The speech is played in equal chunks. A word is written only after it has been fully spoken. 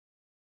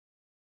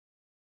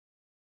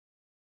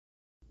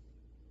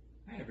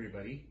Hi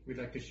everybody, we'd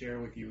like to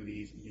share with you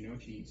these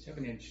Yanochi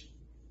 7-inch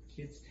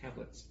kids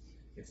tablets.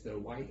 It's the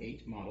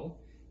Y8 model,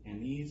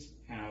 and these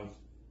have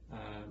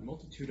a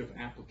multitude of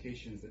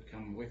applications that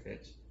come with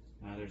it.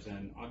 There's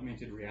an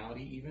augmented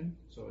reality even,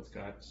 so it's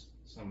got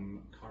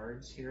some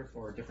cards here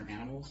for different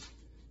animals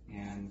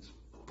and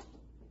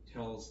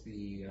tells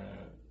the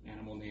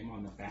animal name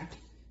on the back.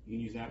 You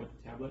can use that with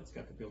the tablet. It's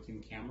got the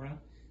built-in camera.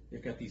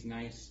 They've got these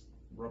nice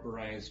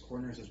rubberized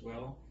corners as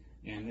well.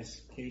 And this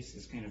case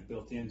is kind of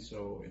built in,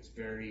 so it's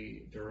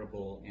very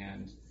durable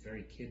and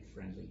very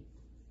kid-friendly.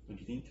 Don't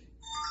you think?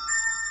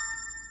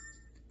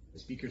 The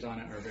speakers on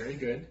it are very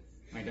good.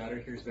 My daughter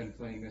here has been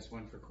playing this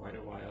one for quite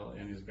a while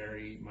and is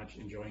very much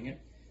enjoying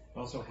it. It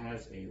also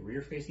has a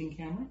rear-facing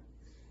camera,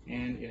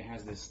 and it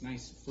has this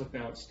nice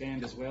flip-out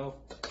stand as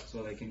well,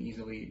 so they can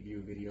easily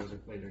view videos or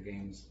play their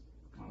games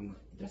on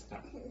the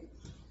desktop.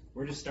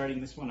 We're just starting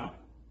this one up.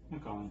 I'm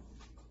Colin.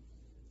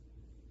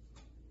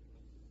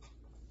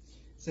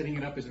 Setting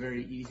it up is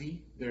very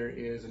easy. There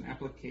is an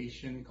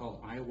application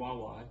called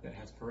IWAWA that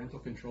has parental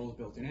controls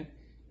built in it.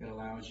 It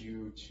allows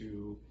you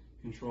to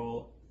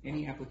control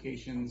any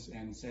applications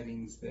and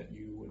settings that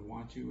you would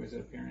want to as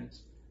a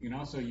parent. You can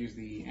also use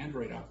the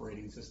Android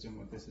operating system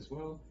with this as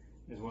well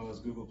as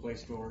Google Play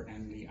Store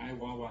and the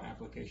IWAWA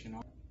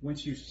application.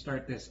 Once you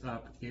start this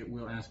up, it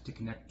will ask to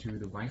connect to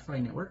the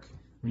Wi-Fi network.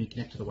 When you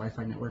connect to the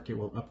Wi-Fi network, it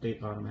will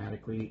update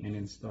automatically and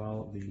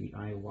install the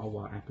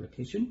IWAWA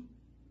application.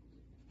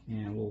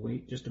 And we'll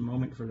wait just a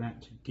moment for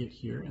that to get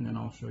here, and then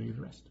I'll show you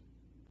the rest.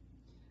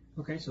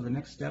 Okay, so the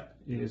next step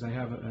is I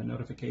have a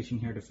notification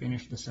here to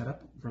finish the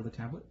setup for the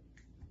tablet.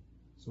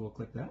 So we'll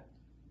click that.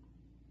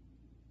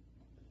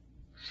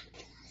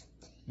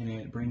 And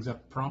it brings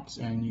up prompts,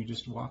 and you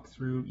just walk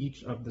through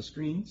each of the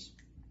screens.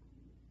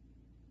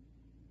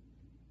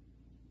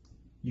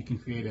 You can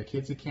create a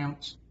kids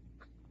account,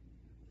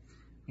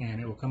 and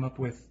it will come up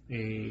with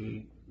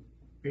a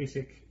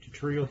basic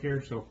tutorial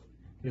here. So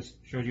this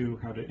shows you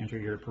how to enter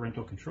your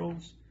parental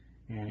controls,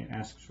 and it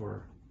asks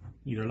for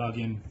either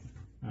login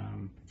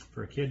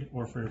for a kid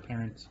or for a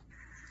parent.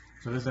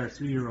 So this is our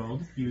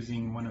 3-year-old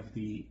using one of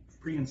the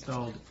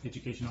pre-installed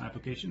educational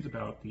applications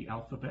about the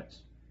alphabet,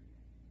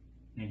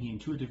 and he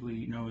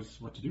intuitively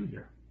knows what to do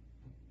here.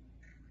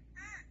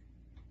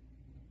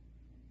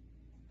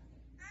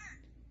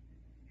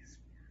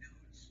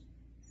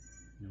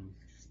 Nose.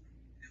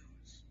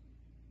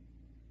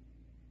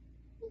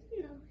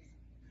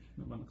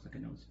 That one looks like a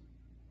nose.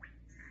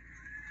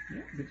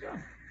 Yeah, good job.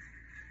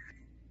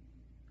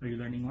 Are you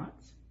learning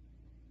lots?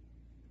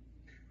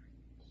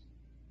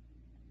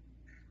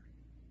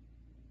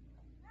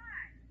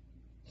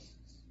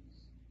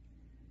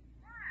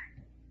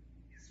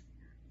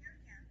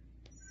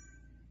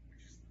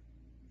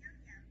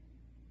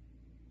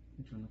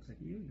 Which one looks like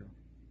a yo-yo?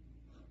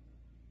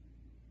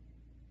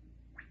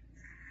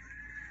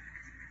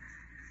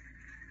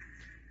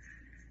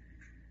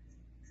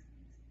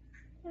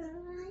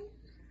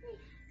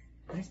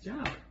 Nice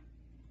job.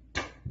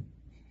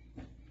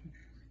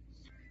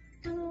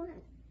 I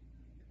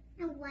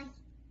like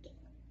it.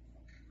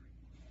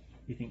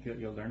 You think that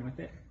you'll learn with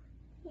it?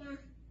 Yeah.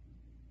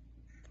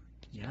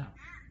 Yeah.